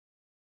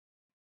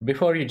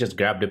Before you just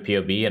grab the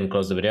POB and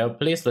close the video,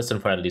 please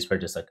listen for at least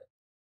 30 seconds.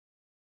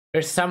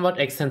 There's somewhat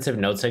extensive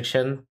note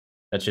section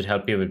that should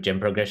help you with gem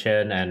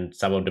progression and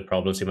some of the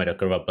problems you might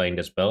occur while playing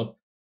this build,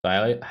 so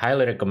I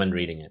highly recommend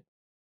reading it.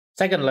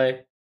 Secondly,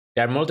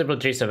 there are multiple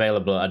trees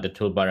available at the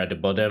toolbar at the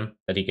bottom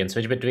that you can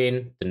switch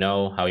between to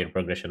know how your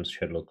progression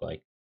should look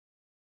like.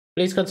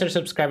 Please consider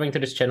subscribing to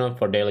this channel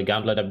for daily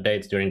Gauntlet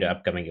updates during the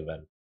upcoming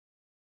event.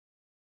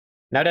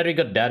 Now that we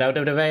got that out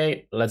of the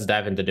way, let's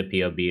dive into the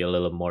POB a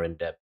little more in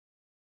depth.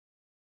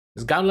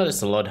 This Gauntlet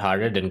is a lot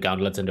harder than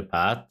Gauntlets in the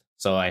past,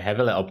 so I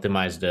heavily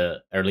optimized the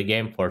early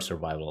game for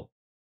survival.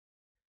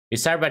 We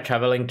start by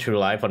traveling through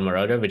life on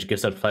Marauder, which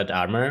gives us flat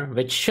armor,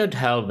 which should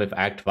help with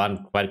Act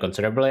 1 quite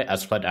considerably,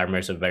 as flat armor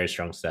is a very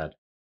strong stat.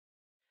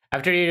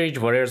 After you reach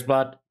Warrior's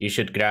Blood, you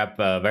should grab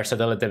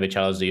Versatility, which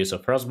allows the use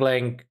of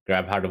Frostblink,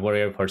 grab Heart of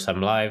Warrior for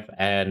some life,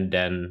 and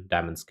then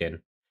Diamond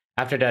Skin.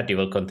 After that, you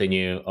will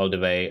continue all the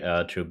way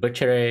through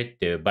Butchery,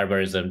 to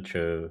Barbarism,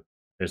 through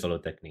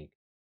Resolute Technique.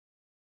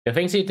 The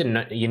things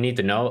you need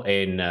to know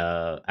in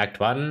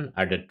Act 1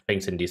 are the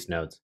things in these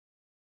nodes.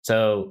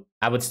 So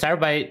I would start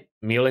by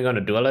muling on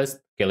a duelist,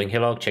 killing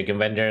Hillock, checking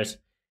vendors,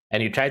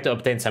 and you try to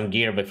obtain some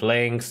gear with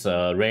links,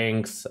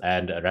 rings,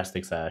 and a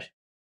rustic sash.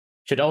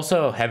 Should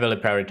also heavily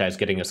prioritize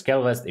getting a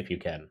scale vest if you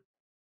can.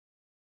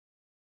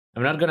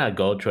 I'm not gonna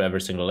go through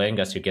every single link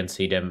as you can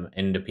see them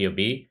in the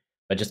POB,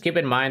 but just keep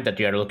in mind that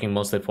you are looking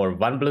mostly for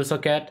one blue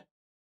socket,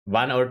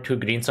 1 or 2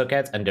 green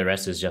sockets, and the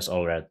rest is just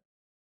all red.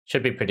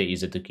 Should be pretty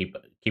easy to keep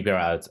your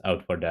eyes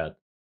out for that.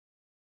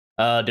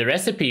 The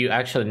recipe you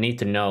actually need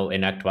to know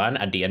in Act 1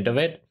 at the end of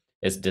it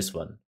is this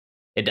one.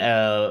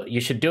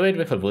 You should do it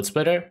with a wood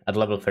splitter at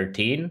level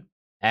 13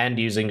 and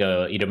using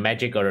either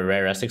magic or a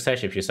rare rustic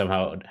sash if you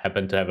somehow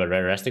happen to have a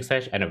rare rustic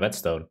sash, and a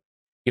whetstone.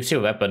 Gives you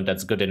a weapon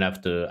that's good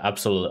enough to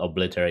absolutely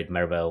obliterate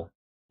Marvel,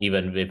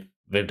 even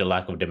with the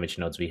lack of damage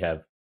nodes we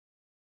have.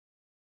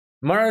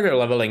 Marauder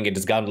leveling in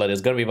this Gauntlet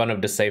is going to be one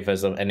of the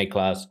safest of any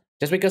class,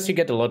 just because you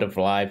get a lot of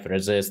life,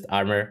 resist,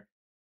 armor,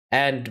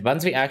 and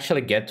once we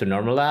actually get to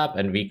normal lab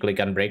and we click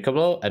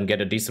Unbreakable and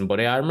get a decent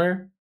body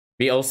armor,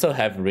 we also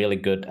have really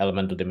good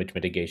elemental damage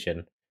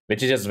mitigation,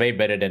 which is just way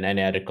better than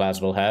any other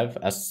class will have,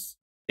 as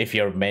if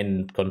your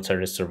main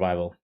concern is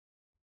survival.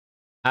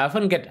 I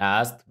often get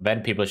asked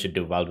when people should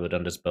do Wildwood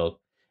on this build,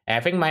 and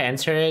I think my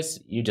answer is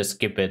you just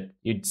skip it.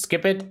 You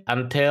skip it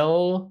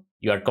until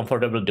you are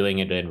comfortable doing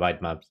it in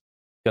white maps,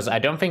 because I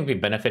don't think we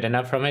benefit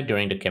enough from it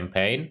during the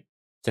campaign,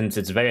 since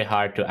it's very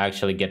hard to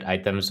actually get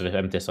items with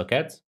empty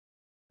sockets,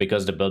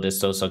 because the build is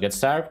so socket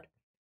starved,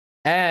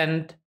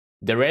 and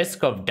the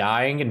risk of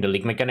dying in the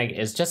leak mechanic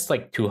is just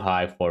like too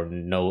high for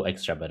no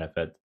extra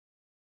benefit.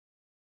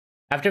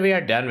 After we are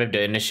done with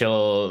the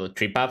initial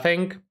tree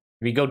pathing,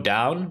 we go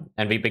down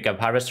and we pick up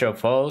Harvester of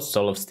Foes,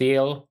 Soul of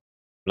Steel,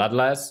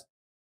 Bloodless,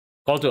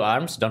 Call to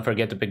Arms, don't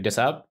forget to pick this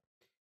up,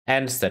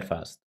 and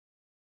Steadfast.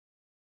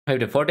 With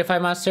the Fortify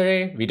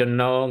Mastery, we don't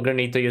no longer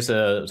need to use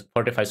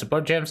Fortify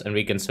support gems, and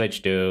we can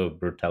switch to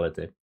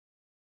Brutality.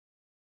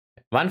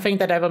 One thing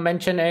that I will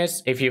mention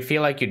is, if you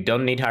feel like you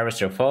don't need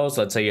Harvester of Foes,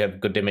 let's say you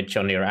have good damage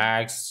on your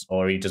axe,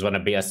 or you just want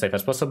to be as safe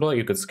as possible,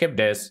 you could skip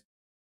this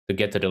to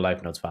get to the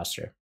life nodes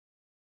faster.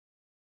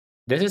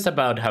 This is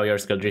about how your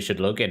skill tree should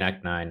look in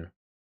Act 9.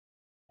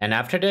 And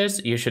after this,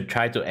 you should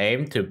try to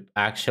aim to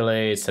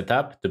actually set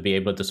up to be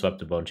able to swap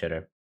to Bone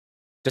Shatter.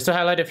 Just to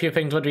highlight a few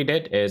things, what we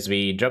did is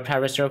we dropped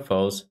Harvester of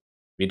Foes,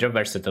 we dropped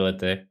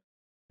Versatility,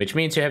 which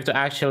means you have to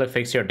actually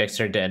fix your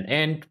Dexterity and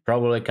Int,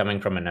 probably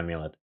coming from an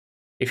amulet.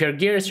 If your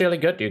gear is really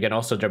good, you can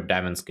also drop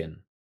Diamond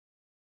Skin.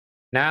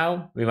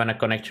 Now, we want to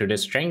connect through the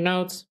Strength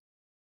nodes,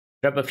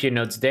 drop a few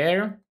nodes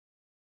there,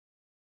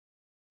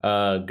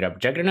 grab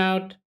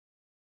Juggernaut,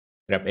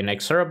 grab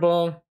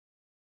Inexorable,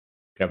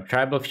 grab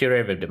Tribal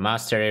Fury with the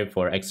Mastery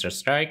for extra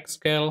strike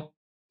skill,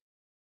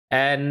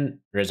 and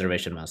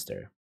Reservation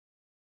Master.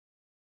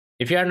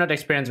 If you are not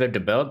experienced with the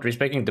build,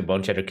 respecting the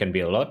Bone Shatter can be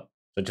a lot,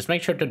 so just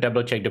make sure to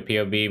double check the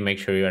POB, make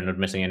sure you are not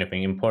missing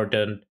anything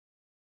important.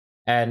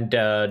 And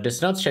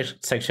this notes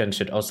section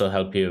should also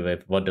help you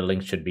with what the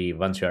link should be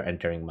once you are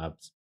entering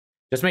maps.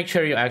 Just make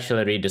sure you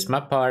actually read this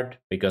map part,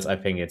 because I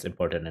think it's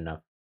important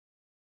enough.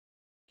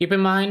 Keep in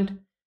mind,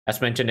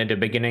 as mentioned in the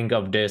beginning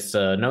of this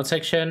note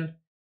section,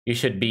 you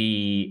should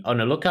be on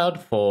the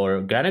lookout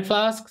for granite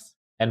flasks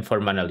and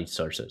for mana leech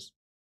sources.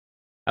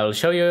 I will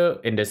show you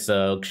in this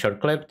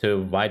short clip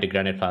to why the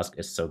granite flask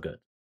is so good.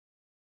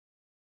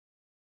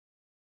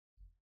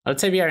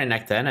 Let's say we are in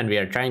Act 10 and we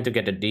are trying to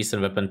get a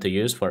decent weapon to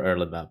use for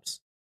early maps.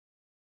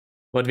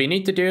 What we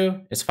need to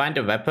do is find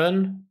a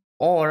weapon,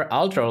 or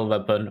ultra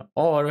weapon,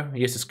 or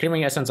use a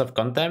Screaming Essence of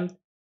Contempt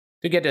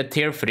to get a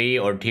tier 3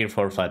 or tier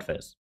 4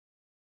 Flatfist.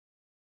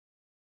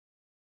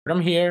 From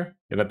here,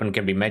 the weapon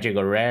can be magic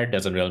or rare,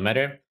 doesn't really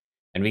matter,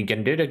 and we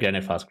can do the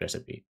granite flask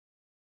recipe.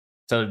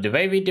 So the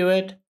way we do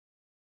it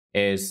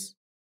is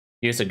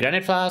use a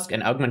granite flask,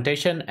 an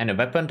augmentation, and a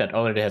weapon that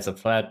already has a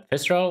flat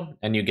fist roll,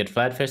 and you get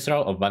flat fist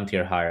roll of 1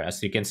 tier higher.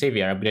 As you can see,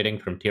 we are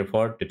upgrading from tier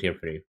 4 to tier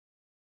 3.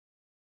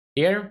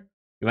 Here,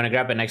 you want to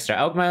grab an extra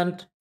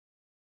augment,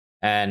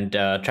 and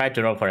try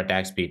to roll for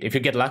attack speed. If you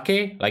get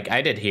lucky, like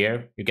I did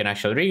here, you can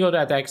actually re-go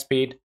to attack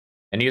speed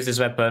and use this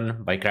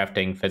weapon by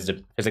crafting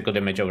physical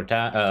damage over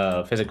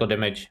time, physical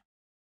damage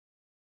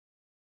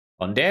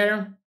on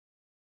there.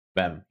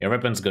 Bam, your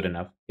weapon's good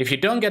enough. If you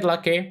don't get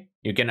lucky,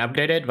 you can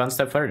upgrade it one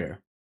step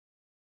further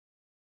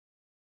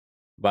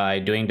by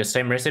doing the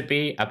same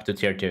recipe up to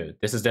tier 2.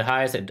 This is the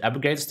highest it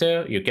upgrades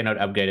to. You cannot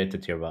upgrade it to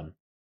tier 1.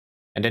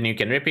 And then you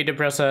can repeat the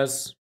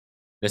process.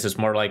 This is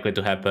more likely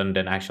to happen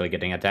than actually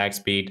getting attack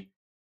speed.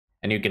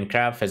 And you can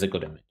craft physical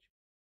damage.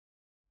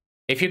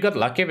 If you got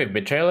lucky with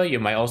Betrayal, you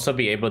might also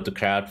be able to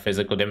craft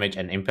physical damage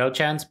and impale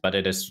chance, but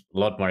it is a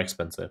lot more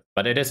expensive.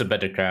 But it is a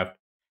better craft.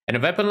 And a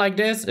weapon like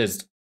this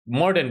is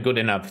more than good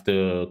enough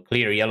to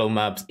clear yellow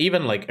mobs,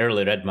 even like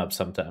early red mobs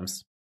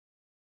sometimes.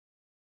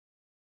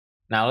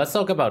 Now let's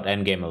talk about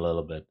endgame a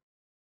little bit.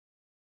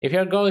 If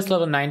your goal is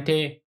level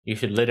 90, you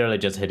should literally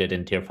just hit it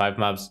in tier 5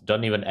 mobs.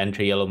 Don't even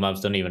enter yellow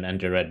mobs, don't even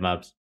enter red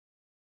mobs.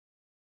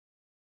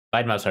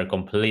 White mobs are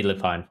completely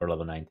fine for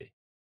level 90.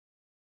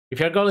 If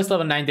your goal is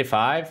level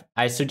 95,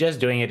 I suggest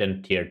doing it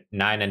in tier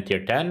 9 and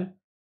tier 10.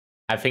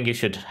 I think you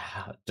should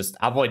just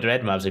avoid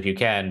red mobs if you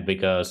can,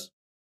 because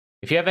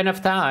if you have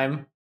enough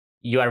time,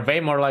 you are way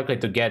more likely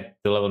to get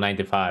to level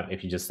 95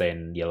 if you just stay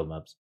in yellow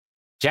mobs.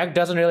 Jack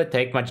doesn't really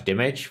take much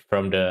damage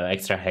from the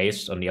extra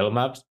haste on yellow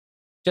mobs,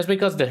 just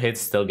because the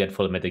hits still get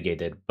fully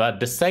mitigated. But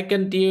the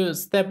second you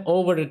step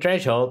over the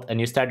threshold and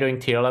you start doing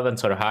tier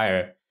 11s or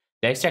higher,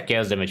 the extra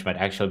chaos damage might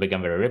actually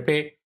become very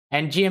rippy,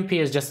 and GMP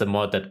is just a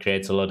mod that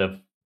creates a lot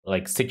of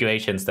like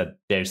situations that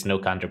there's no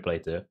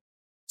counterplay to.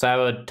 So I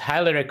would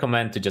highly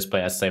recommend to just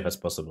play as safe as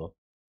possible.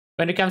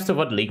 When it comes to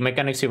what league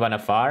mechanics you want to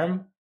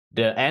farm,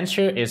 the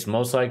answer is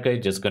most likely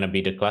just going to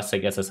be the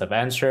classic SSF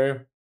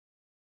answer,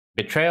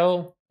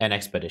 Betrayal, and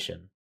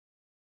Expedition.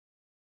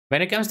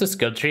 When it comes to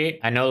skill tree,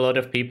 I know a lot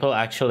of people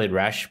actually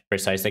rush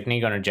Precise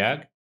Technique on a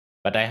Jag,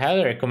 but I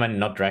highly recommend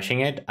not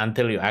rushing it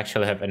until you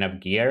actually have enough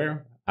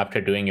gear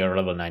after doing your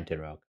level 90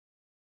 rock.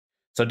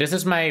 So this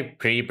is my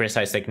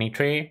pre-Precise Technique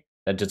tree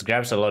that just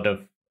grabs a lot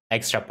of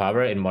extra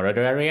power in Moroder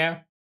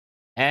area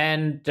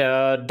and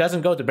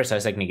doesn't go to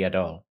Precise Technique at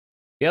all.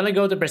 We only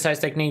go to Precise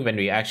Technique when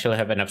we actually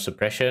have enough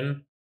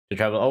suppression to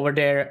travel over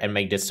there and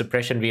make this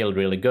suppression wheel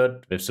really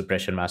good with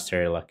Suppression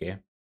Mastery lucky.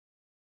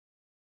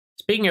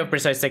 Speaking of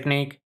Precise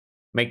Technique,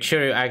 make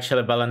sure you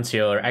actually balance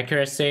your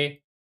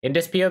accuracy. In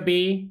this POB,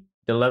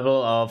 the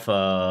level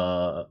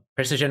of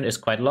precision is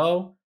quite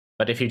low,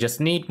 but if you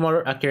just need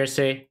more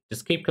accuracy,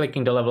 just keep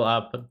clicking the level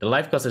up. The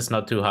life cost is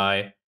not too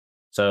high,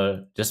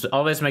 so just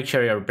always make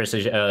sure your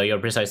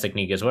Precise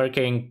Technique is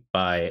working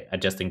by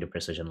adjusting the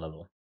precision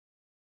level.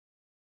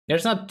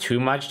 There's not too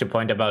much to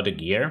point about the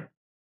gear.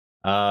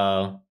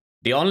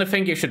 The only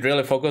thing you should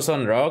really focus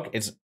on Rogue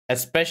is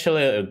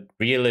especially a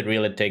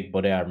really thick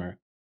body armor.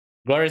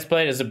 Glorious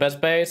Blade is the best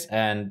base,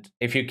 and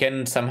if you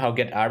can somehow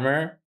get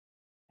armor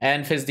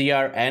and Fizz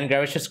DR and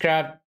Gravitious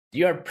Scrap,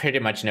 you are pretty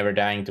much never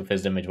dying to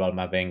Fizz damage while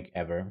mapping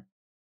ever.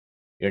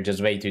 You're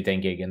just way too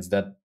tanky against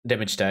that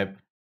damage type.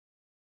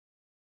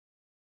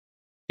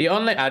 The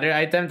only other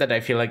item that I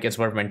feel like is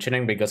worth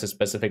mentioning because it's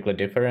specifically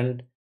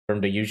different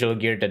from the usual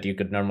gear that you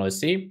could normally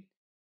see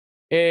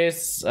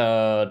is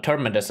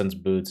Torment Essence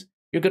boots.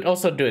 You could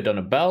also do it on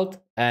a belt,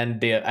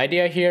 and the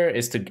idea here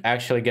is to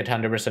actually get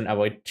 100%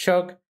 avoid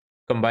shock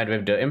combined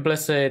with the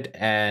implicit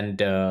and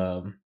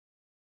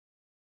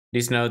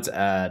these nodes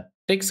at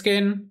thick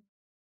skin,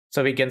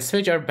 so we can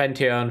switch our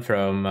Pantheon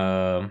from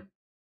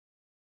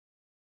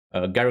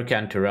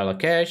Garukan to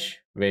Relakesh,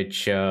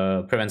 which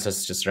prevents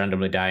us just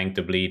randomly dying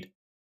to bleed.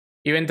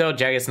 Even though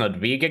Jag is not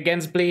weak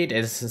against bleed,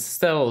 it's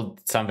still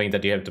something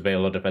that you have to pay a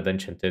lot of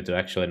attention to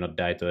actually not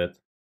die to it.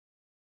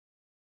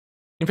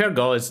 If your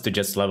goal is to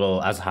just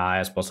level as high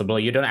as possible,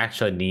 you don't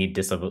actually need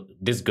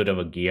this good of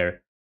a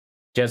gear.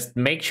 Just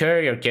make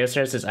sure your chaos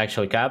stress is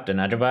actually capped,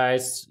 and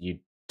otherwise you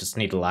just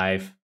need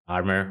life,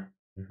 armor,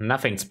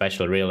 nothing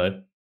special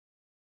really.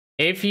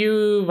 If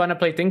you want to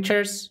play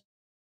tinctures,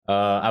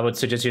 I would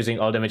suggest using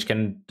all damage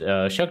can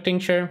shock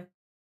tincture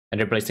and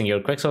replacing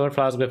your Quicksilver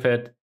Flask with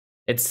it.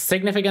 It's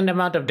significant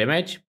amount of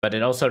damage, but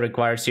it also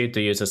requires you to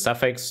use a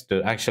suffix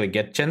to actually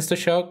get chance to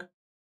shock.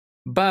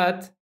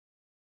 But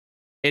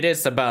it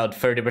is about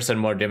 30%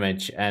 more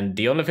damage, and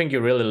the only thing you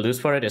really lose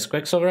for it is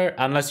Quicksilver.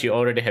 Unless you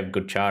already have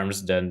good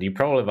charms, then you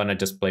probably want to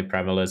just play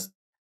Primalist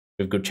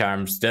with good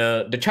charms.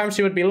 The charms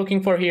you would be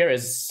looking for here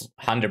is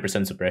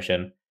 100%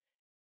 suppression.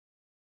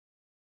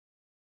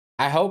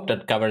 I hope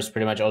that covers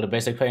pretty much all the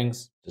basic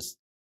things. Just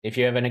if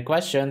you have any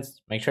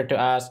questions, make sure to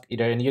ask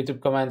either in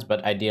YouTube comments,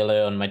 but ideally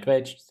on my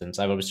Twitch, since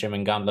I will be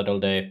streaming Gauntlet all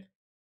day,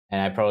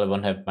 and I probably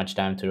won't have much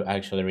time to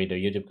actually read the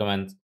YouTube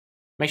comments.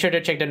 Make sure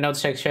to check the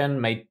notes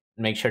section, make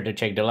sure to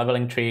check the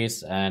leveling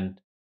trees, and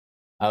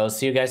I'll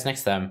see you guys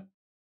next time.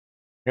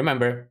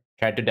 Remember,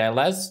 try to die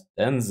less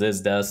than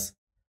Ziz does.